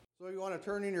You want to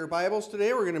turn in your Bibles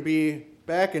today? We're going to be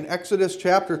back in Exodus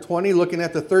chapter 20, looking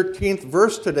at the 13th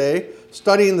verse today,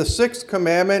 studying the 6th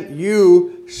commandment,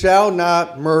 you shall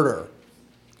not murder.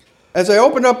 As I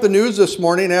opened up the news this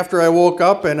morning after I woke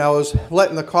up and I was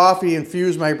letting the coffee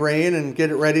infuse my brain and get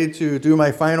it ready to do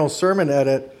my final sermon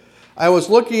edit, I was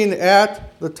looking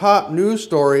at the top news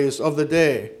stories of the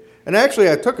day. And actually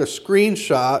I took a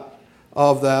screenshot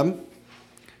of them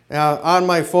on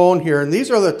my phone here, and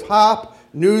these are the top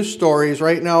news stories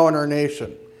right now in our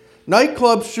nation.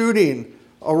 Nightclub shooting,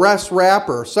 arrests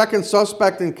rapper, second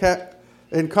suspect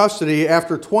in custody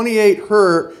after 28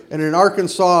 hurt in an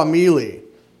Arkansas melee.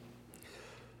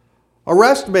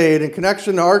 Arrest made in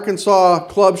connection to Arkansas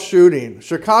club shooting.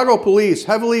 Chicago police,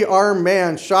 heavily armed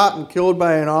man shot and killed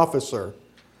by an officer.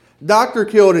 Doctor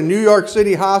killed in New York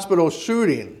City hospital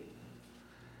shooting.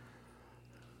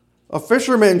 A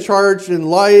fisherman charged in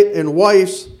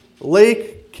wife's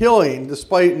lake killing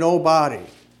despite no body.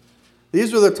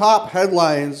 These are the top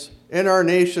headlines in our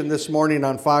nation this morning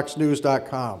on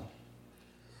foxnews.com.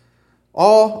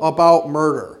 All about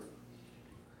murder.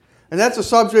 And that's the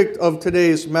subject of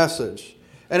today's message.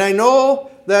 And I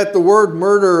know that the word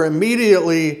murder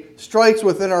immediately strikes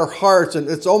within our hearts, and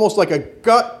it's almost like a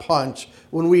gut punch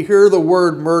when we hear the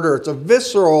word murder. It's a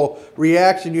visceral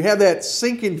reaction. You have that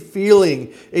sinking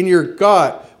feeling in your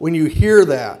gut when you hear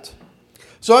that.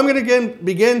 So I'm going to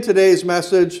begin today's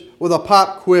message with a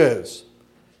pop quiz.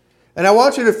 And I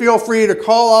want you to feel free to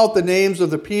call out the names of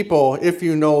the people if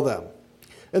you know them.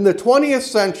 In the 20th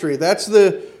century, that's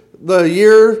the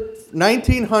year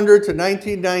 1900 to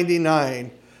 1999,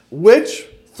 which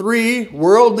three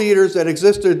world leaders that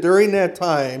existed during that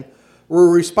time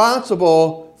were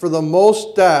responsible for the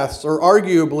most deaths, or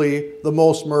arguably the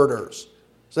most murders?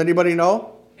 Does anybody know?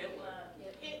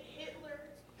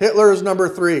 Hitler is number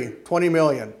 3, 20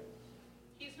 million.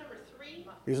 He's number 3?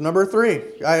 He's number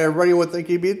 3. Everybody would think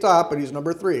he'd be top, but he's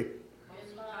number 3.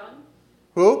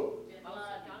 Who?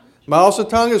 Mao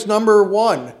Zedong is number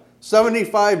 1.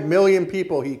 75 million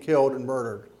people he killed and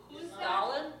murdered. Who's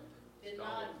Stalin?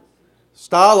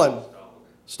 Stalin.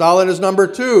 Stalin is number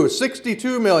 2,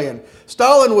 62 million.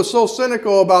 Stalin was so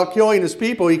cynical about killing his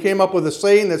people, he came up with a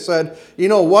saying that said,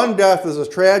 one death is a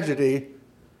tragedy.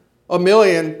 A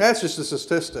million, that's just a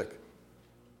statistic.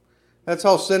 That's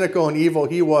how cynical and evil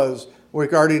he was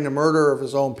regarding the murder of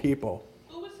his own people.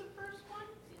 Who was the first one?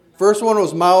 First one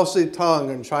was Mao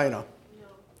Zedong in China.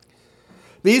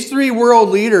 These three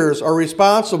world leaders are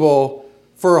responsible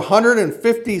for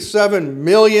 157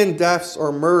 million deaths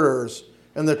or murders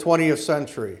in the 20th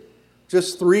century.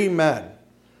 Just 3 men.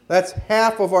 That's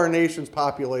half of our nation's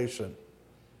population.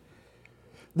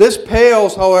 This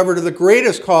pales, however, to the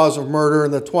greatest cause of murder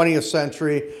in the 20th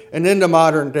century and into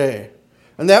modern day,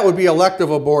 and that would be elective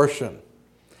abortion.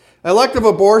 Elective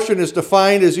abortion is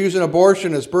defined as using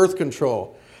abortion as birth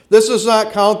control. This does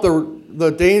not count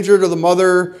the danger to the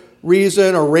mother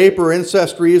reason or rape or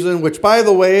incest reason, which, by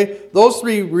the way, those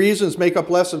 3 reasons make up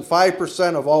less than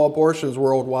 5% of all abortions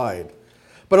worldwide.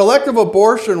 But elective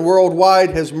abortion worldwide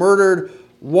has murdered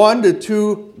 1 to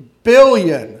 2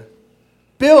 billion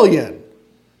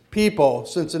people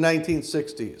since the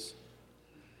 1960s.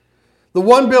 The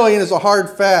 1 billion is a hard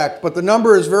fact, but the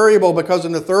number is variable because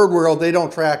in the third world they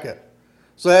don't track it.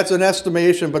 So that's an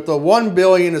estimation, but the 1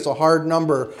 billion is a hard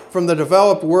number from the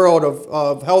developed world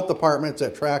of health departments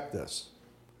that track this.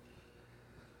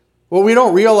 What we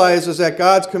don't realize is that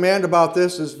God's command about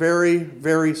this is very,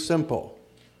 very simple.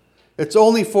 It's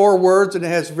only 4 words and it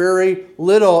has very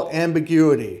little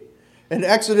ambiguity. In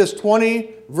Exodus 20,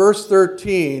 verse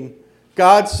 13,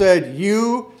 God said,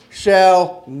 you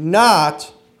shall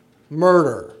not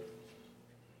murder.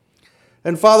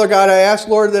 And Father God, I ask,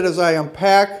 Lord, that as I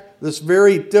unpack this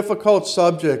very difficult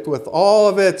subject with all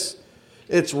of its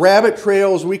rabbit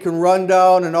trails we can run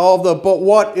down and all the but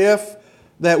what if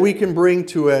that we can bring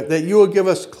to it, that you will give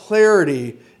us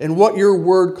clarity in what your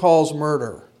word calls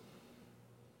murder.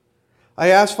 I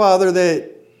ask, Father,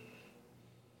 that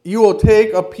you will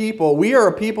take a people. We are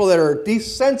a people that are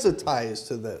desensitized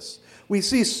to this. We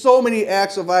see so many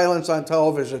acts of violence on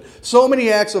television, so many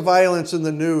acts of violence in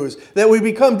the news, that we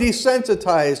become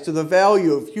desensitized to the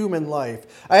value of human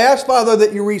life. I ask, Father,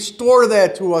 that you restore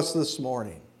that to us this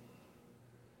morning.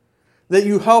 That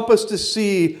you help us to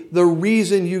see the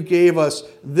reason you gave us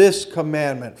this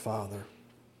commandment, Father.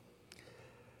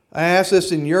 I ask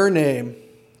this in your name.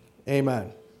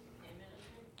 Amen.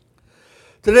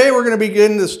 Today we're going to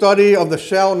begin the study of the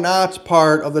shall nots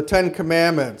part of the 10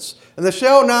 Commandments. And the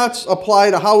shall nots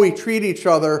apply to how we treat each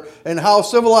other and how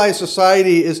civilized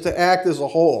society is to act as a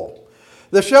whole.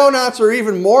 The shall nots are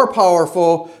even more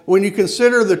powerful when you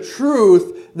consider the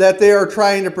truth that they are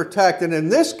trying to protect. And in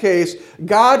this case,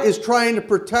 God is trying to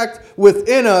protect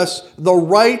within us the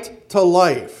right to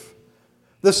life.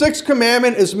 The sixth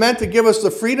commandment is meant to give us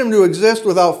the freedom to exist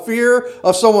without fear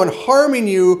of someone harming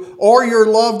you or your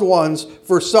loved ones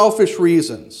for selfish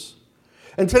reasons.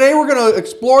 And today we're going to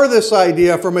explore this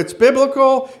idea from its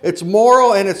biblical, its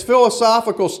moral, and its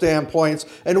philosophical standpoints,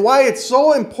 and why it's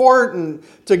so important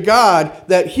to God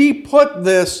that He put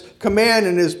this command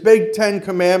in His big 10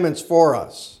 commandments for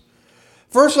us.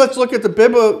 First, let's look at the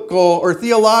biblical or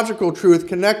theological truth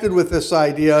connected with this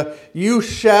idea: you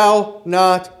shall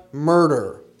not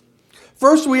murder.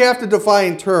 First, we have to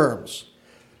define terms.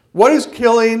 What is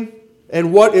killing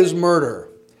and what is murder?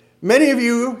 Many of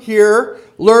you here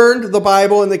learned the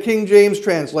Bible in the King James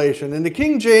translation. And the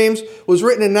King James was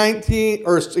written in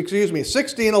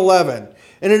 1611.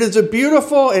 And it is a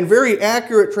beautiful and very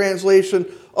accurate translation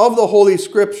of the Holy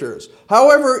Scriptures.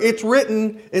 However, it's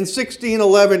written in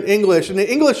 1611 English, and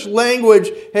the English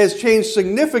language has changed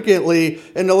significantly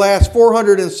in the last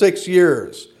 406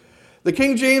 years. The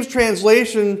King James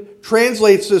translation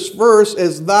translates this verse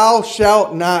as "thou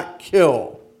shalt not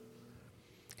kill."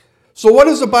 So what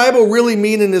does the Bible really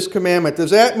mean in this commandment?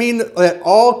 Does that mean that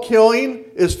all killing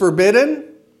is forbidden?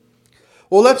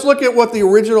 Well, let's look at what the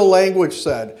original language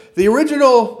said. The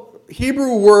original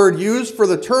Hebrew word used for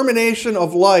the termination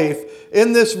of life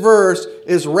in this verse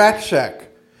is ratshek.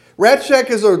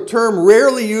 Ratshek is a term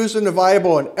rarely used in the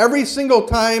Bible, and every single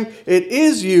time it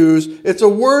is used, it's a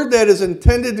word that is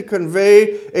intended to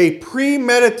convey a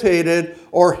premeditated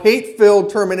or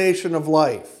hate-filled termination of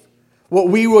life, what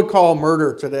we would call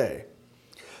murder today.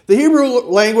 The Hebrew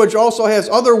language also has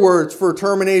other words for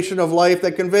termination of life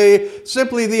that convey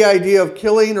simply the idea of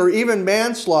killing or even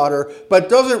manslaughter, but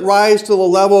doesn't rise to the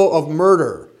level of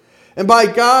murder. And by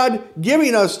God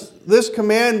giving us this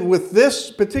command with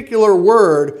this particular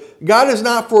word, God is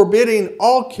not forbidding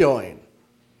all killing.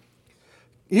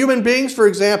 Human beings, for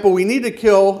example, we need to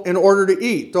kill in order to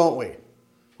eat, don't we?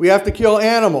 We have to kill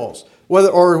animals,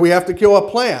 or we have to kill a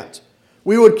plant.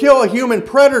 We would kill a human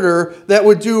predator that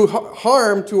would do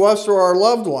harm to us or our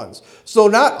loved ones. So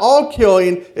not all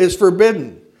killing is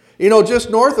forbidden. You know, just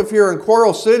north of here in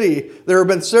Coral City, there have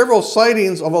been several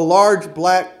sightings of a large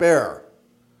black bear.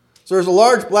 So there's a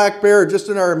large black bear just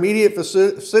in our immediate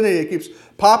vicinity. It keeps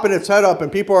popping its head up,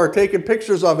 and people are taking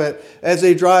pictures of it as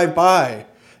they drive by.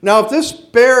 Now, if this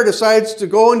bear decides to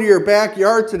go into your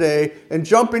backyard today and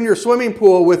jump in your swimming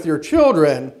pool with your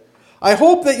children, I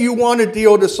hope that you want to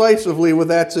deal decisively with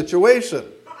that situation.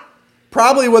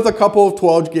 Probably with a couple of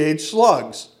 12-gauge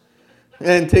slugs.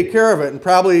 And take care of it, and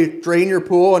probably drain your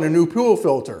pool and a new pool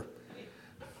filter.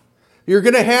 You're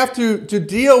going to have to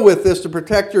deal with this to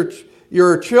protect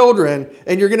your children,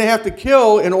 and you're going to have to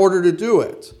kill in order to do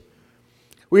it.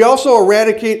 We also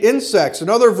eradicate insects and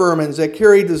other vermin that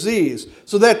carry disease.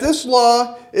 So that this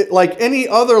law, like any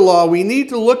other law, we need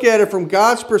to look at it from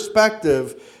God's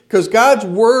perspective, because God's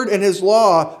word and His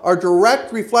law are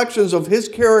direct reflections of His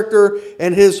character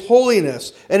and His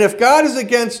holiness. And if God is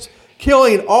against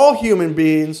killing all human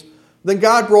beings, then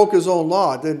God broke His own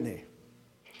law, didn't He?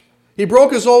 He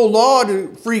broke His own law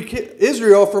to free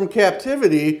Israel from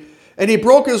captivity, and He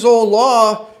broke His own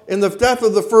law in the death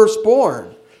of the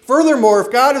firstborn. Furthermore,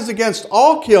 if God is against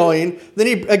all killing, then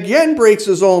He again breaks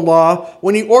His own law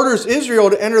when He orders Israel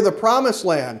to enter the promised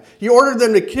land. He ordered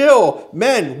them to kill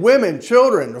men, women,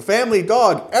 children, a family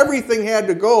dog. Everything had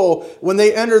to go when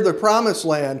they entered the promised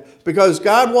land, because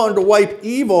God wanted to wipe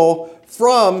evil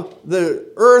from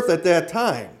the earth at that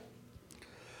time.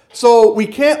 So we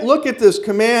can't look at this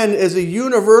command as a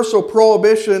universal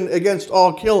prohibition against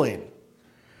all killing,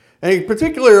 and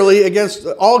particularly against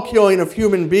all killing of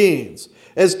human beings,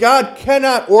 as God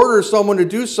cannot order someone to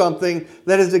do something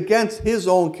that is against His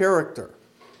own character.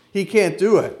 He can't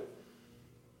do it.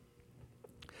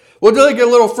 We'll dig a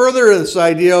little further into this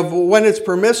idea of when it's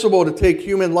permissible to take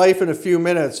human life in a few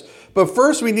minutes. But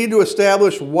first we need to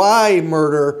establish why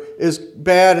murder is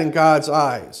bad in God's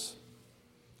eyes.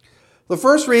 The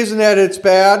first reason that it's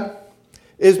bad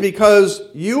is because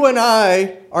you and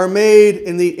I are made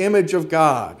in the image of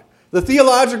God. The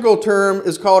theological term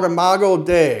is called imago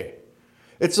Dei.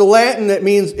 It's a Latin that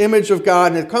means image of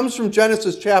God, and it comes from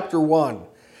Genesis chapter 1.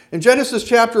 In Genesis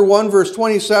chapter 1, verse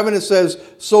 27, it says,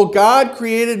 "So God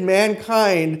created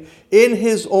mankind in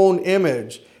His own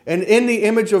image, and in the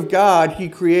image of God He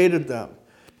created them.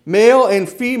 Male and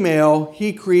female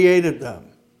He created them."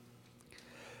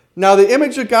 Now, the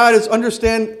image of God is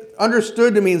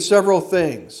understood to mean several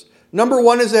things. Number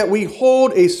one is that we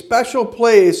hold a special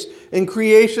place in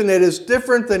creation that is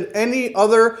different than any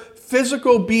other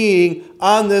physical being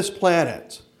on this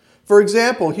planet. For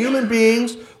example, human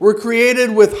beings were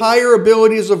created with higher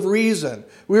abilities of reason.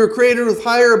 We were created with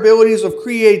higher abilities of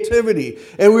creativity.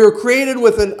 And we were created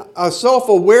with a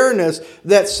self-awareness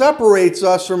that separates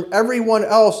us from everyone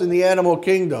else in the animal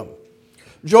kingdom.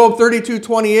 Job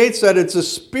 32:28 said, it's a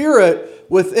spirit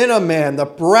within a man, the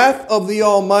breath of the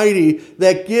Almighty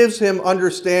that gives him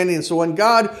understanding. So when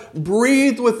God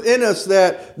breathed within us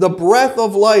the breath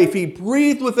of life, He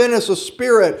breathed within us a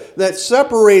spirit that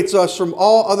separates us from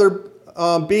all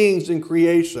other beings in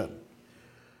creation.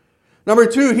 Number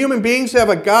two, human beings have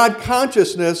a God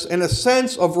consciousness and a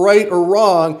sense of right or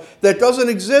wrong that doesn't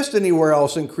exist anywhere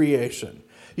else in creation.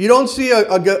 You don't see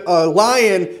a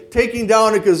lion taking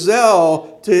down a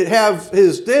gazelle to have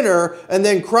his dinner and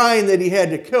then crying that he had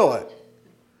to kill it.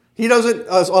 He doesn't.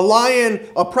 A lion,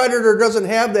 a predator, doesn't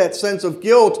have that sense of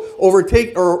guilt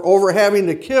over having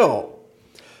to kill.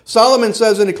 Solomon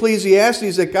says in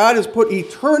Ecclesiastes that God has put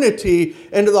eternity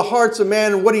into the hearts of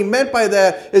man. And what he meant by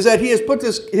that is that He has put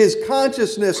His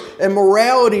consciousness and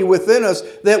morality within us,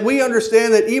 that we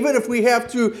understand that even if we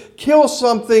have to kill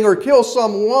something or kill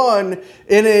someone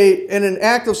in an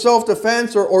act of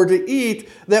self-defense or to eat,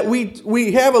 that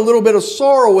we have a little bit of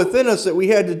sorrow within us that we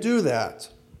had to do that.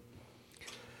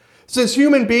 Since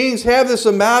human beings have this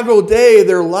imago Dei,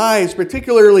 their lives,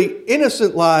 particularly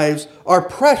innocent lives, are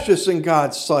precious in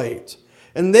God's sight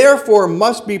and therefore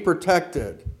must be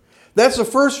protected. That's the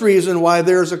first reason why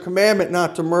there's a commandment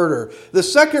not to murder. The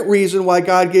second reason why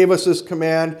God gave us this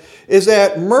command is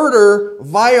that murder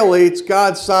violates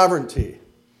God's sovereignty.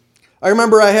 I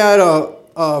remember I had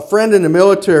a friend in the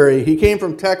military. He came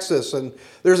from Texas, and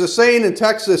there's a saying in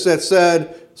Texas that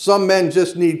said, some men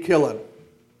just need killing.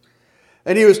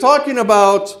 And he was talking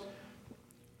about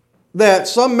that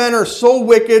some men are so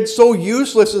wicked, so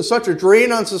useless, and such a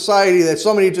drain on society that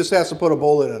somebody just has to put a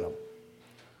bullet in them.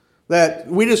 That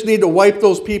we just need to wipe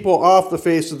those people off the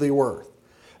face of the earth.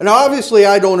 And obviously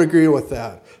I don't agree with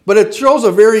that. But it shows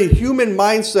a very human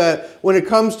mindset when it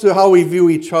comes to how we view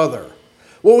each other.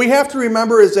 What we have to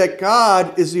remember is that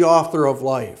God is the author of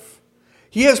life.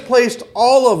 He has placed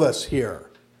all of us here.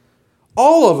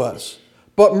 All of us.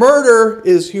 But murder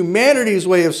is humanity's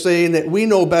way of saying that we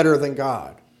know better than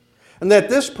God. And that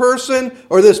this person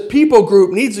or this people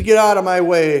group needs to get out of my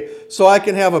way so I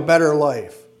can have a better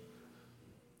life.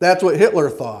 That's what Hitler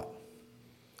thought.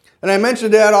 And I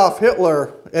mentioned Adolf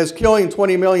Hitler as killing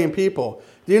 20 million people.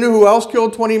 Do you know who else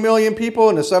killed 20 million people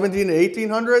in the 17 to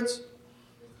 1800s?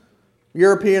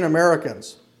 European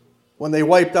Americans, when they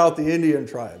wiped out the Indian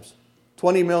tribes.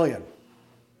 20 million.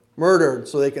 Murdered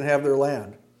so they can have their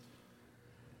land.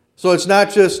 So it's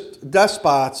not just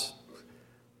despots.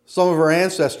 Some of our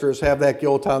ancestors have that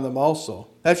guilt on them also.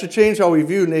 That should change how we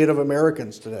view Native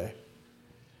Americans today.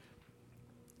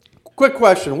 Quick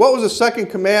question. What was the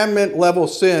second commandment level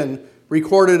sin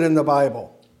recorded in the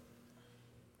Bible?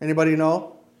 Anybody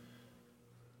know?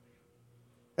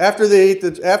 After they ate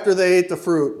the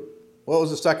fruit, what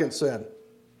was the second sin?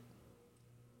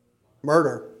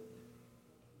 Murder.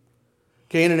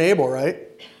 Cain and Abel, right?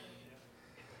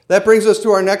 That brings us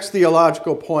to our next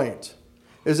theological point,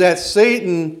 is that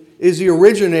Satan is the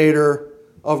originator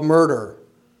of murder.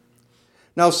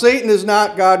 Now, Satan is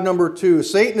not God number two.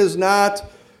 Satan is not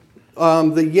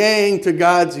the yang to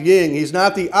God's yin. He's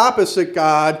not the opposite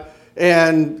God,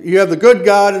 and you have the good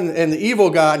God and the evil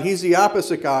God. He's the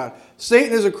opposite God.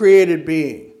 Satan is a created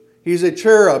being. He's a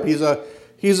cherub.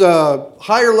 He's a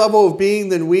higher level of being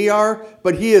than we are,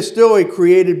 but he is still a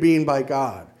created being by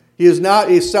God. He is not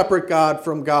a separate God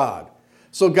from God.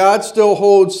 So God still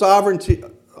holds sovereignty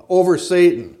over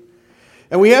Satan.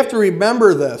 And we have to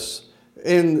remember this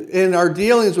in our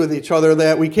dealings with each other,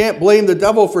 that we can't blame the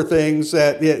devil for things,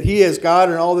 that he is God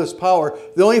and all this power.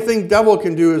 The only thing the devil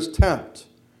can do is tempt.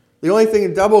 The only thing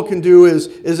the devil can do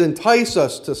is entice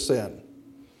us to sin.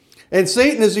 And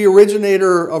Satan is the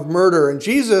originator of murder. And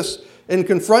Jesus, in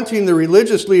confronting the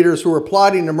religious leaders who were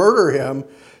plotting to murder him,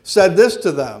 said this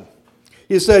to them.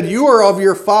 He said, "You are of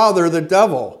your father, the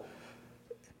devil,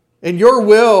 and your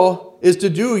will is to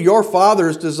do your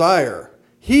father's desire.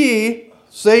 He,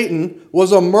 Satan,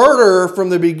 was a murderer from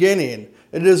the beginning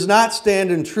and does not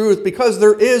stand in truth because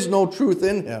there is no truth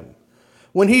in him.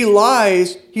 When he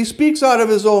lies, he speaks out of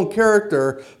his own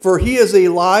character, for he is a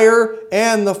liar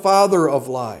and the father of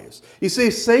lies." You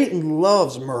see, Satan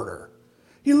loves murder.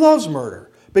 He loves murder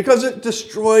because it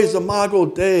destroys the imago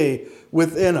Dei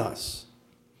within us.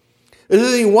 It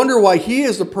isn't any wonder why he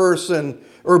is the person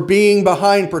or being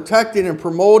behind protecting and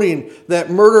promoting that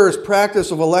murderous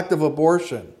practice of elective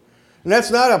abortion. And that's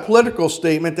not a political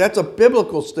statement, that's a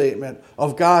biblical statement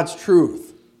of God's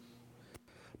truth.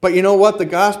 But you know what? The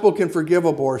gospel can forgive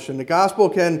abortion. The gospel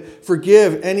can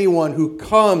forgive anyone who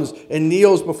comes and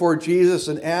kneels before Jesus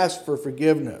and asks for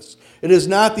forgiveness. It is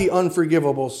not the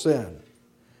unforgivable sin.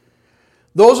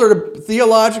 Those are the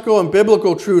theological and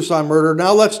biblical truths on murder.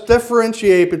 Now let's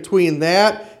differentiate between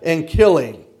that and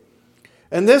killing.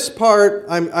 And this part,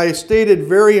 I stated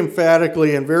very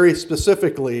emphatically and very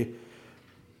specifically,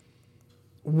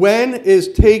 when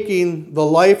is taking the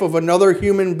life of another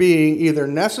human being either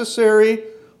necessary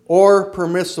or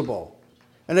permissible?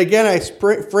 And again, I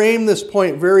frame this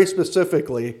point very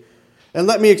specifically, and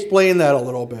let me explain that a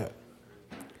little bit.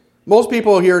 Most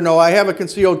people here know I have a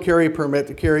concealed carry permit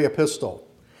to carry a pistol.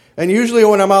 And usually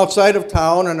when I'm outside of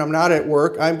town and I'm not at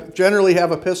work, I generally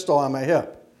have a pistol on my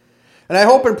hip. And I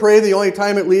hope and pray the only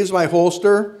time it leaves my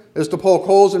holster is to poke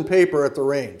holes in paper at the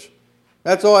range.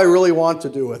 That's all I really want to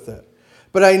do with it.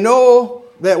 But I know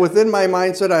that within my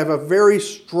mindset I have a very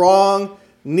strong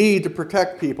need to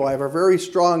protect people. I have a very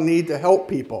strong need to help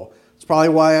people. It's probably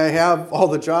why I have all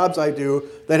the jobs I do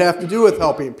that have to do with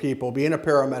helping people, being a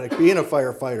paramedic, being a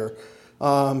firefighter,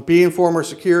 being a former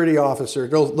security officer.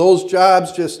 Those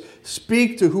jobs just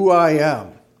speak to who I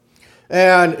am.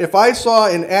 And if I saw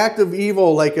an act of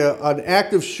evil, like an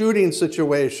active shooting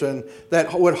situation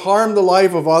that would harm the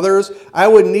life of others, I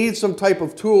would need some type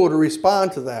of tool to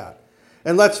respond to that.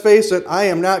 And let's face it, I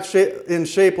am not in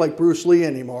shape like Bruce Lee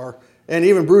anymore. And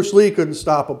even Bruce Lee couldn't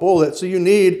stop a bullet. So you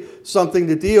need something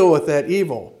to deal with that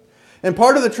evil. And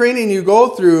part of the training you go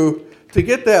through to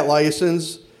get that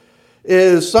license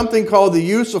is something called the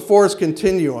use of force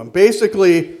continuum.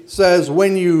 Basically says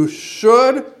when you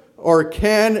should or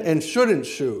can and shouldn't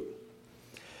shoot.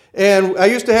 And I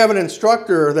used to have an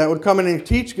instructor that would come in and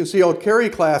teach concealed carry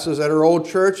classes at her old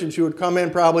church, and she would come in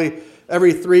probably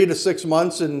every 3 to 6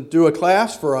 months and do a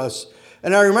class for us.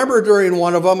 And I remember during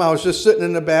one of them, I was just sitting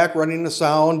in the back running the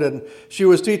sound, and she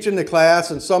was teaching the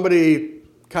class, and somebody,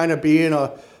 kind of being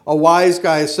a wise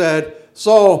guy, said,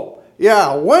 "So,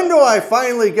 yeah, when do I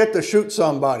finally get to shoot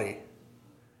somebody?"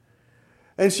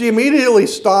 And she immediately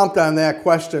stomped on that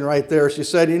question right there. She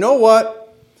said, "You know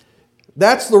what?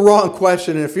 That's the wrong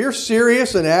question. And if you're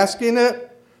serious in asking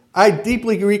it, I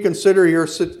deeply reconsider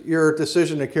your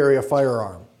decision to carry a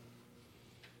firearm.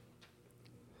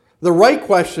 The right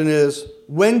question is,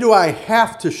 when do I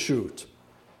have to shoot?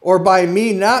 Or by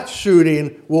me not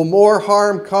shooting, will more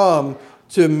harm come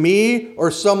to me or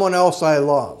someone else I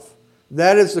love?"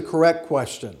 That is the correct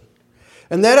question.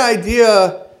 And that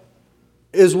idea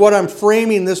is what I'm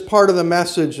framing this part of the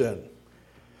message in.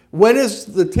 When is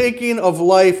the taking of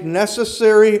life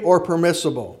necessary or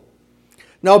permissible?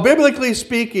 Now, biblically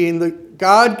speaking,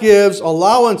 God gives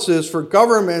allowances for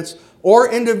governments or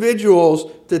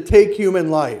individuals to take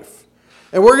human life.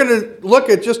 And we're going to look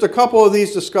at just a couple of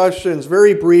these discussions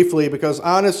very briefly because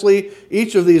honestly,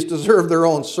 each of these deserve their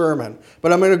own sermon.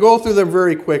 But I'm going to go through them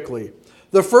very quickly.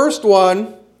 The first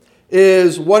one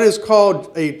is what is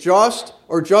called a just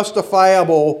or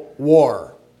justifiable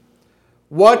war.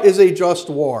 What is a just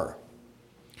war?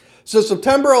 So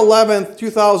September 11th,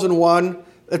 2001,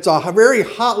 it's a very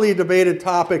hotly debated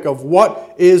topic of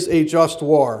what is a just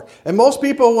war. And most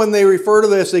people, when they refer to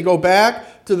this, they go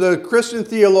back to the Christian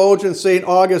theologian St.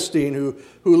 Augustine,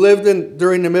 who lived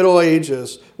during the Middle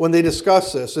Ages, when they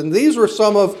discuss this. And these were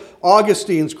some of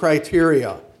Augustine's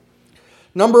criteria.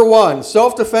 Number 1,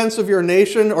 self-defense of your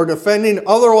nation or defending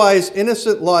otherwise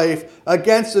innocent life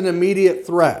against an immediate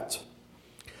threat.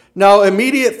 Now,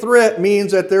 immediate threat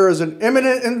means that there is an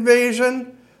imminent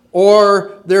invasion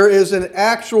or there is an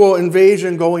actual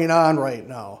invasion going on right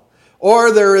now.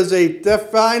 Or there is a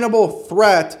definable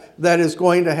threat that is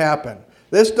going to happen.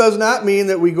 This does not mean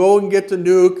that we go and get to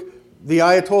nuke the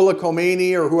Ayatollah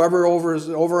Khomeini or whoever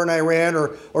over in Iran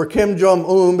or Kim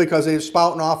Jong-un because they're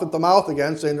spouting off at the mouth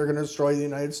again saying they're going to destroy the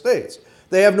United States.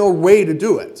 They have no way to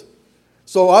do it.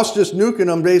 So us just nuking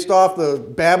them based off the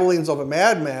babblings of a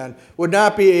madman would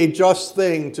not be a just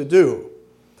thing to do.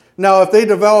 Now, if they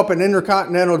develop an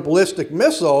intercontinental ballistic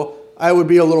missile, I would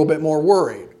be a little bit more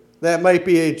worried. That might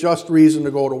be a just reason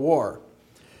to go to war.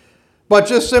 But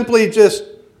simply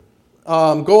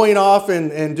going off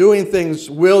and doing things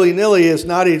willy-nilly is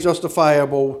not a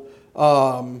justifiable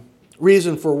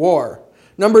reason for war.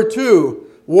 Number 2,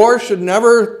 war should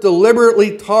never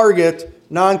deliberately target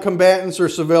non-combatants or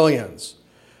civilians.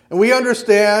 And we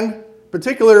understand,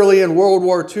 particularly in World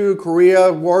War II,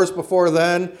 Korea, wars before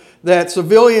then, that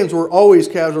civilians were always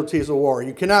casualties of war.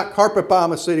 You cannot carpet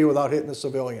bomb a city without hitting a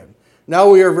civilian. Now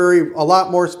we are a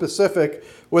lot more specific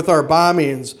with our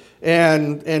bombings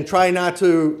and try not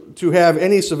to have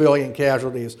any civilian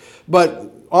casualties. But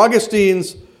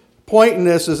Augustine's point in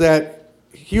this is that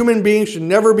human beings should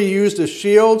never be used as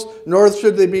shields, nor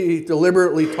should they be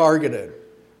deliberately targeted.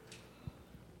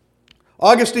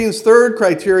 Augustine's third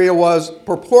criteria was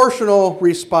proportional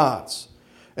response.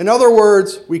 In other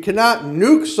words, we cannot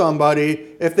nuke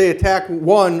somebody if they attack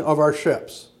one of our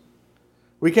ships.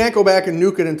 We can't go back and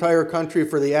nuke an entire country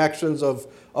for the actions of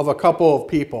a couple of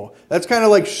people. That's kind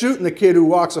of like shooting the kid who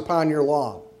walks upon your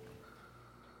lawn.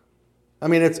 I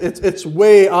mean, it's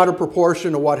way out of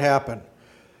proportion to what happened.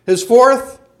 His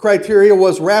fourth criteria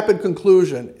was rapid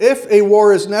conclusion. If a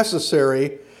war is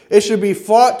necessary, it should be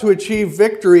fought to achieve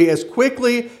victory as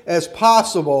quickly as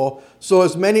possible so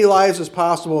as many lives as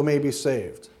possible may be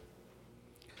saved.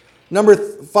 Number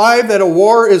 5, that a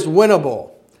war is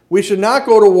winnable. We should not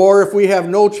go to war if we have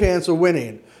no chance of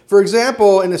winning. For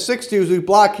example, in the 60s, we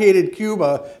blockaded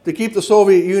Cuba to keep the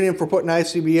Soviet Union from putting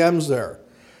ICBMs there.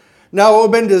 Now, it would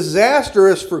have been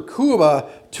disastrous for Cuba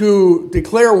to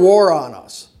declare war on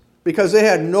us because they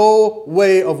had no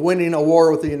way of winning a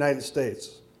war with the United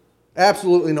States.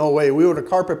 Absolutely no way. We would have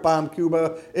carpet bombed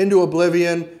Cuba into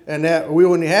oblivion, and that we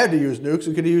wouldn't have had to use nukes.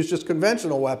 We could have used just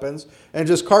conventional weapons and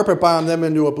just carpet bomb them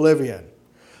into oblivion.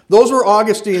 Those were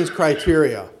Augustine's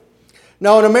criteria.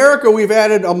 Now in America, we've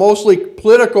added a mostly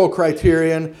political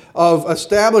criterion of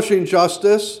establishing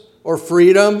justice or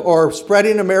freedom or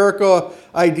spreading America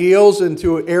ideals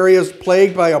into areas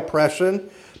plagued by oppression,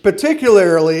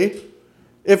 particularly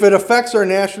if it affects our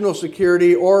national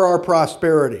security or our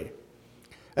prosperity.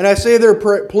 And I say they're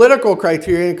political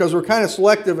criterion because we're kind of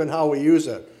selective in how we use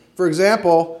it. For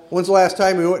example, when's the last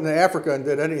time we went into Africa and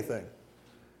did anything?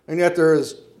 And yet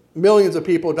there's millions of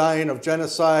people dying of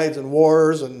genocides and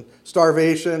wars and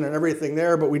starvation and everything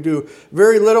there, but we do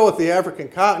very little with the African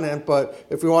continent. But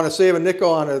if we want to save a nickel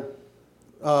on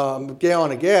a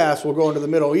gallon of gas, we'll go into the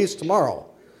Middle East tomorrow.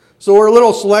 So we're a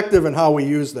little selective in how we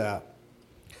use that.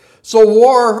 So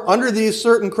war, under these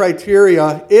certain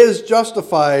criteria, is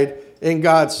justified in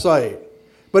God's sight.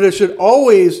 But it should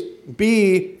always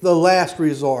be the last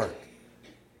resort,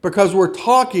 because we're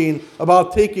talking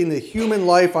about taking the human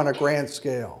life on a grand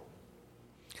scale.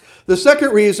 The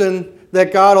second reason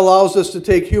that God allows us to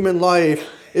take human life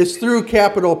is through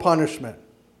capital punishment.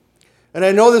 And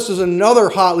I know this is another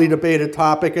hotly debated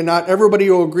topic, and not everybody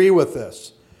will agree with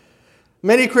this.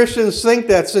 Many Christians think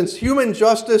that since human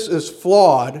justice is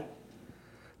flawed,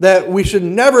 that we should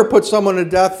never put someone to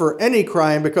death for any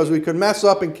crime because we could mess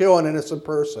up and kill an innocent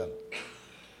person.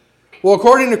 Well,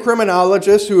 according to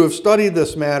criminologists who have studied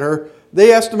this matter,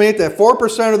 they estimate that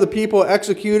 4% of the people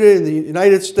executed in the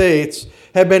United States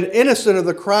have been innocent of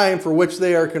the crime for which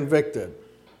they are convicted.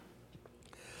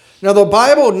 Now, the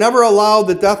Bible never allowed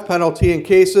the death penalty in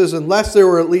cases unless there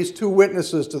were at least 2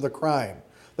 witnesses to the crime.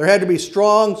 There had to be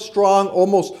strong,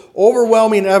 almost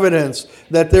overwhelming evidence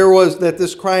that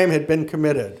this crime had been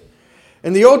committed.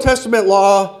 And the Old Testament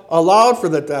law allowed for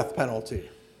the death penalty.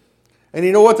 And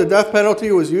you know what the death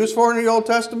penalty was used for in the Old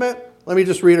Testament? Let me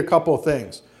just read a couple of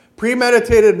things.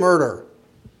 Premeditated murder.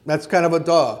 That's kind of a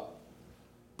duh.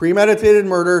 Premeditated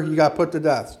murder, you got put to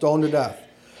death, stoned to death.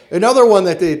 Another one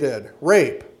that they did,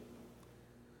 rape.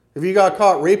 If you got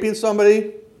caught raping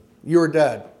somebody, you were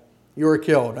dead. You were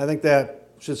killed. I think that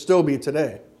should still be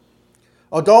today.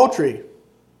 Adultery.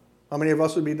 How many of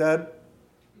us would be dead?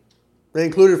 They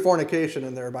included fornication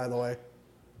in there, by the way.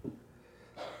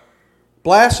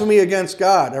 Blasphemy against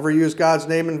God. Ever use God's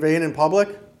name in vain in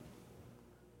public?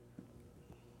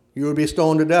 You would be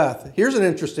stoned to death. Here's an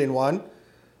interesting one.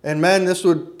 And men, this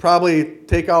would probably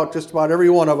take out just about every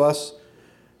one of us.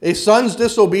 A son's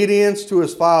disobedience to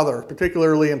his father,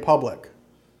 particularly in public.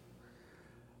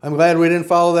 I'm glad we didn't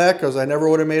follow that because I never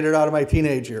would have made it out of my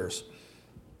teenage years.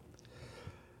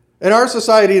 In our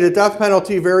society, the death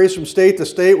penalty varies from state to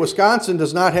state. Wisconsin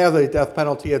does not have a death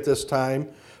penalty at this time.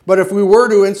 But if we were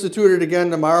to institute it again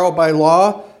tomorrow by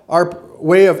law, our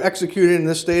way of executing in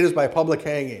this state is by public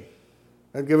hanging.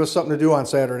 That'd give us something to do on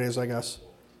Saturdays, I guess.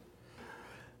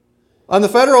 On the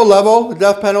federal level, the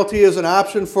death penalty is an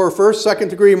option for first,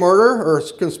 second-degree murder or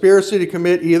conspiracy to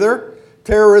commit either,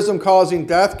 terrorism causing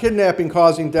death, kidnapping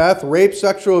causing death, rape,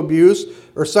 sexual abuse,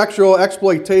 or sexual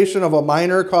exploitation of a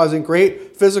minor causing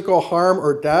great physical harm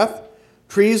or death,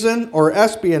 treason or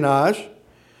espionage,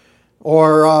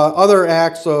 or other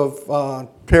acts of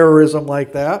terrorism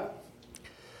like that.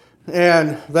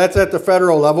 And that's at the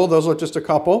federal level. Those are just a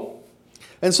couple.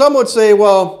 And some would say,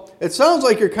 well, it sounds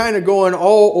like you're kind of going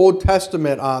all Old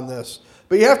Testament on this.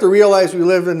 But you have to realize we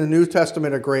live in the New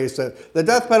Testament of grace, that the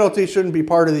death penalty shouldn't be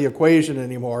part of the equation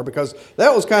anymore because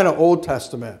that was kind of Old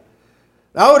Testament.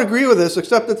 Now, I would agree with this,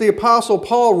 except that the Apostle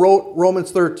Paul wrote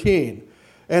Romans 13,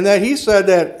 and that he said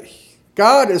that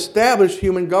God established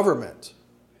human government.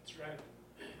 That's right.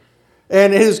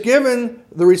 And it has given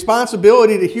the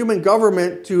responsibility to human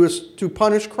government to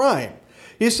punish crime.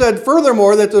 He said,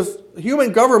 furthermore, that the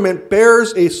human government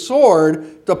bears a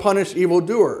sword to punish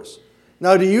evildoers.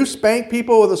 Now, do you spank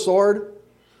people with a sword?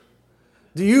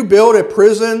 Do you build a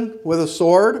prison with a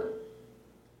sword?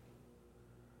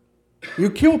 You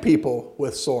kill people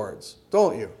with swords,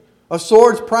 don't you? A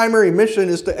sword's primary mission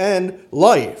is to end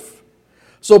life.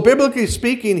 So biblically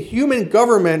speaking, human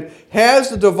government has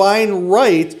the divine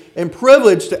right and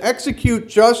privilege to execute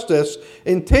justice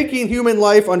in taking human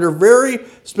life under very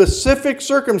specific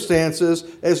circumstances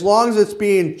as long as it's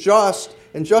being just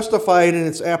and justified in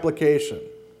its application.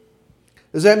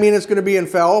 Does that mean it's going to be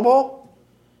infallible?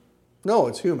 No,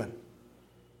 it's human.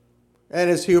 And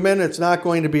as human, it's not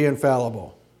going to be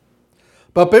infallible.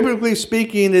 But biblically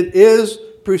speaking, it is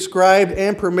prescribed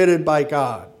and permitted by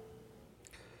God.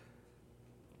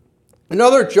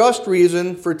 Another just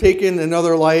reason for taking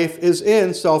another life is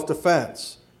in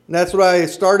self-defense. And that's what I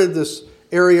started this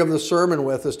area of the sermon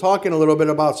with, is talking a little bit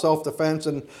about self-defense.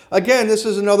 And again, this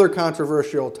is another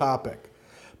controversial topic.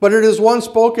 But it is one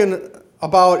spoken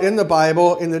about in the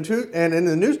Bible, and in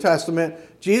the New Testament,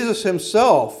 Jesus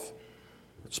himself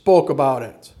spoke about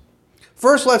it.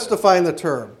 First, let's define the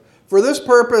term. For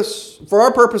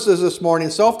our purposes this morning,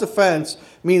 self-defense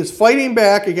means fighting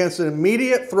back against an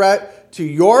immediate threat to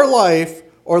your life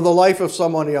or the life of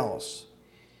someone else.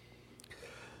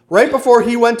 Right before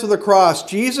he went to the cross,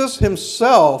 Jesus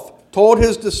himself told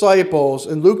his disciples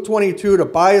in Luke 22 to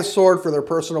buy a sword for their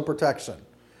personal protection.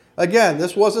 Again,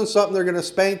 this wasn't something they're going to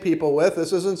spank people with.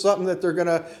 This isn't something that they're going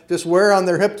to just wear on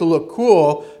their hip to look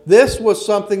cool. This was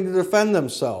something to defend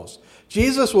themselves.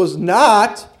 Jesus was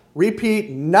not, repeat,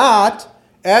 not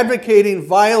advocating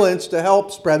violence to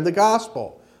help spread the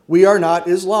gospel. We are not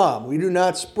Islam. We do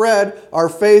not spread our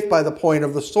faith by the point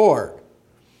of the sword.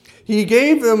 He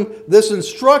gave them this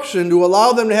instruction to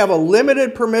allow them to have a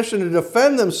limited permission to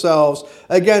defend themselves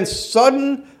against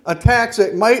sudden attacks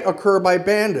that might occur by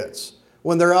bandits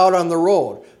when they're out on the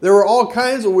road. There were all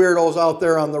kinds of weirdos out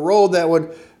there on the road that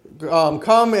would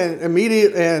come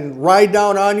and ride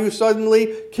down on you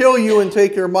suddenly, kill you, and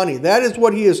take your money. That is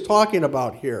what he is talking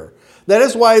about here. That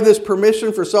is why this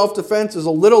permission for self-defense is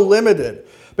a little limited.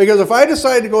 Because if I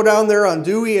decide to go down there on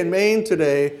Dewey in Maine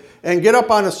today and get up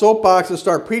on a soapbox and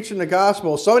start preaching the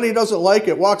gospel, somebody doesn't like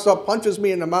it, walks up, punches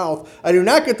me in the mouth, I do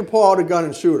not get to pull out a gun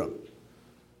and shoot him,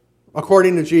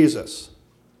 according to Jesus.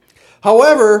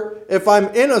 However, if I'm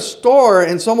in a store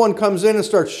and someone comes in and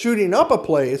starts shooting up a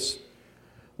place,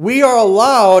 we are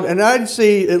allowed, and I'd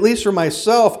say, at least for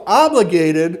myself,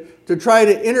 obligated to try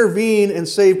to intervene and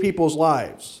save people's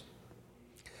lives.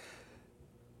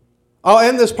 I'll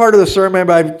end this part of the sermon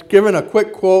by giving a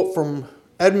quick quote from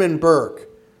Edmund Burke.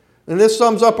 And this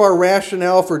sums up our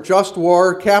rationale for just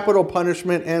war, capital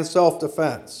punishment, and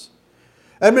self-defense.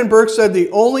 Edmund Burke said, "The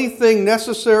only thing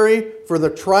necessary for the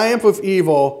triumph of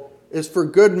evil is for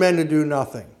good men to do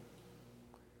nothing."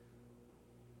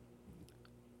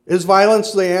 Is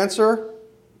violence the answer?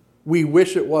 We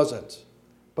wish it wasn't.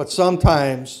 But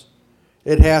sometimes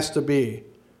it has to be.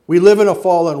 We live in a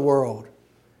fallen world.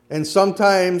 And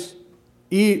sometimes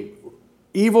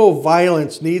evil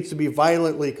violence needs to be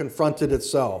violently confronted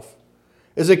itself.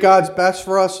 Is it God's best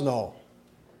for us? No.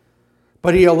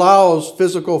 But he allows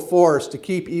physical force to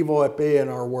keep evil at bay in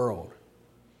our world.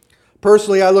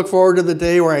 Personally, I look forward to the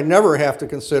day where I never have to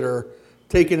consider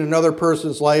taking another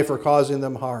person's life or causing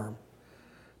them harm.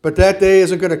 But that day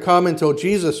isn't going to come until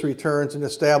Jesus returns and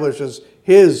establishes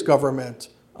his government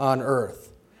on earth.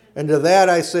 And to that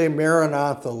I say,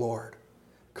 Maranatha, Lord.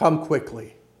 Come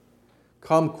quickly.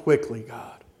 Come quickly,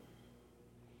 God.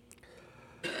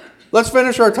 Let's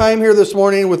finish our time here this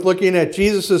morning with looking at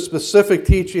Jesus' specific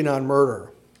teaching on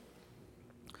murder.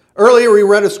 Earlier we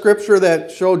read a scripture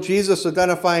that showed Jesus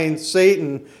identifying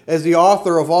Satan as the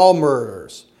author of all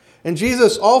murders. And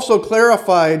Jesus also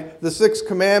clarified the sixth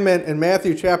commandment in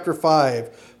Matthew chapter 5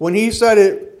 when he said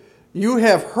it, "You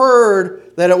have heard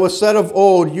that it was said of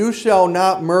old, you shall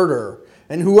not murder,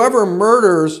 and whoever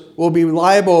murders will be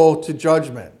liable to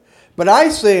judgment. But I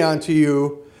say unto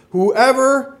you,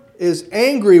 whoever is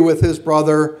angry with his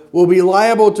brother will be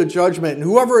liable to judgment, and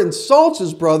whoever insults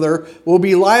his brother will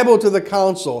be liable to the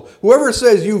council. Whoever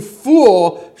says, you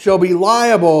fool, shall be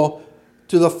liable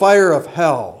to the fire of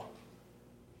hell."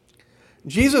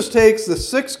 Jesus takes the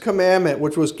sixth commandment,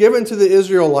 which was given to the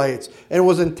Israelites and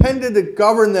was intended to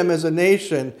govern them as a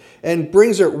nation, and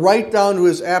brings it right down to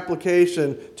his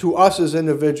application to us as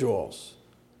individuals.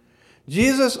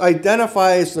 Jesus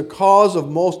identifies the cause of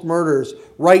most murders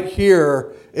right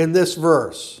here in this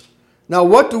verse. Now,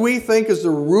 what do we think is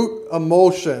the root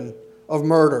emotion of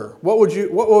murder? What would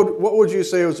you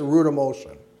say was the root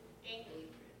emotion? Angry.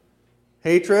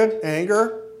 Hatred,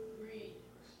 anger, Greed.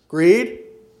 greed,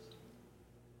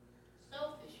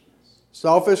 Selfishness.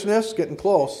 selfishness, getting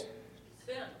close,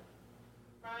 Sin.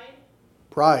 Pride.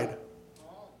 pride.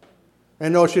 Oh.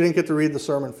 And no, she didn't get to read the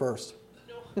sermon first.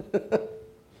 No.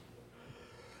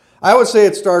 I would say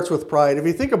it starts with pride. If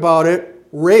you think about it,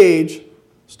 rage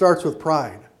starts with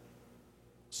pride.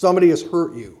 Somebody has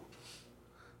hurt you.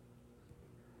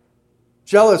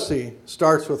 Jealousy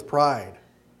starts with pride.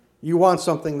 You want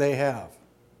something they have.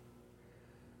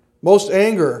 Most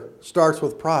anger starts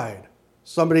with pride.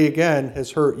 Somebody, again,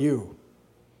 has hurt you.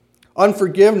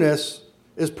 Unforgiveness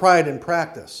is pride in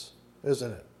practice,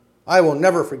 isn't it? I will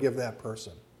never forgive that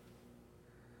person.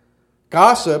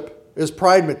 Gossip is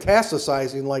pride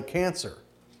metastasizing like cancer,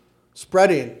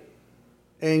 spreading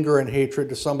anger and hatred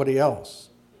to somebody else.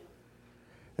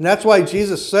 And that's why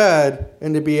Jesus said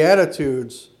in the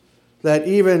Beatitudes that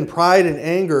even pride and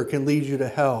anger can lead you to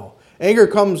hell. Anger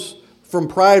comes from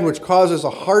pride, which causes a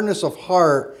hardness of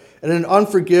heart and an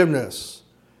unforgiveness.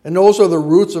 And those are the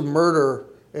roots of murder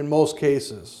in most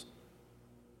cases.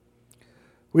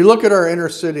 We look at our inner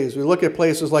cities. We look at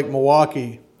places like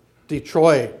Milwaukee,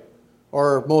 Detroit,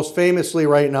 or most famously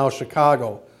right now,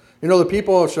 Chicago. You know, the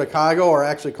people of Chicago are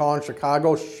actually calling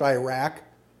Chicago Chirac,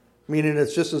 meaning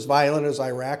it's just as violent as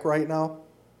Iraq right now.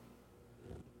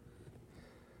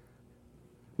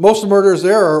 Most murders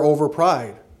there are over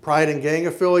pride. Pride in gang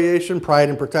affiliation, pride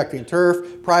in protecting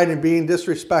turf, pride in being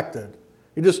disrespected.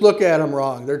 You just look at them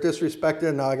wrong. They're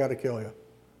disrespected, now I got to kill you.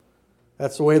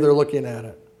 That's the way they're looking at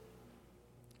it.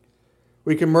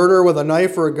 We can murder with a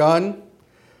knife or a gun,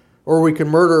 or we can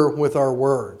murder with our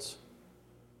words.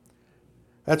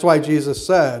 That's why Jesus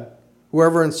said,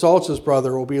 whoever insults his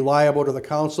brother will be liable to the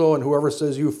council, and whoever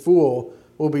says you fool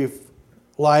will be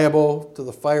liable to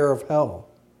the fire of hell.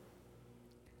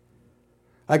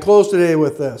 I close today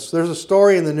with this. There's a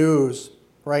story in the news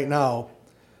right now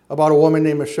about a woman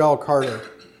named Michelle Carter.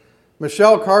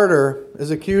 Michelle Carter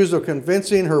is accused of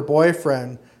convincing her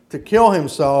boyfriend to kill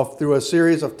himself through a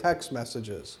series of text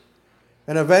messages.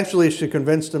 And eventually she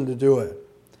convinced him to do it.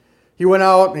 He went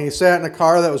out and he sat in a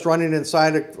car that was running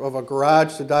inside of a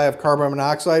garage to die of carbon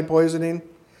monoxide poisoning.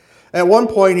 At one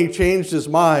point he changed his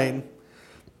mind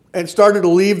and started to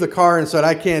leave the car and said,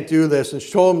 I can't do this. And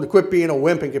she told him to quit being a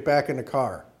wimp and get back in the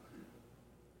car.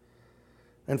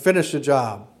 And finish the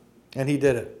job. And he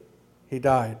did it. He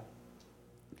died.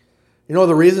 You know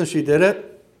the reason she did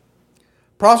it?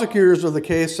 Prosecutors of the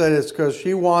case said it's because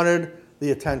she wanted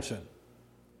the attention.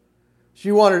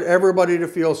 She wanted everybody to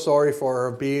feel sorry for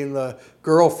her, being the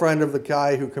girlfriend of the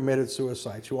guy who committed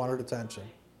suicide. She wanted attention.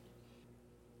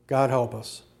 God help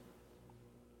us.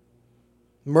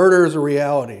 Murder is a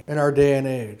reality in our day and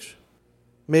age.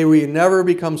 May we never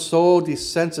become so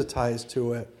desensitized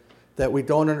to it that we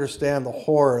don't understand the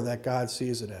horror that God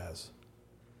sees it as.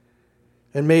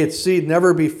 And may its seed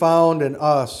never be found in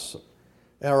us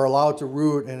or allowed to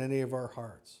root in any of our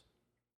hearts.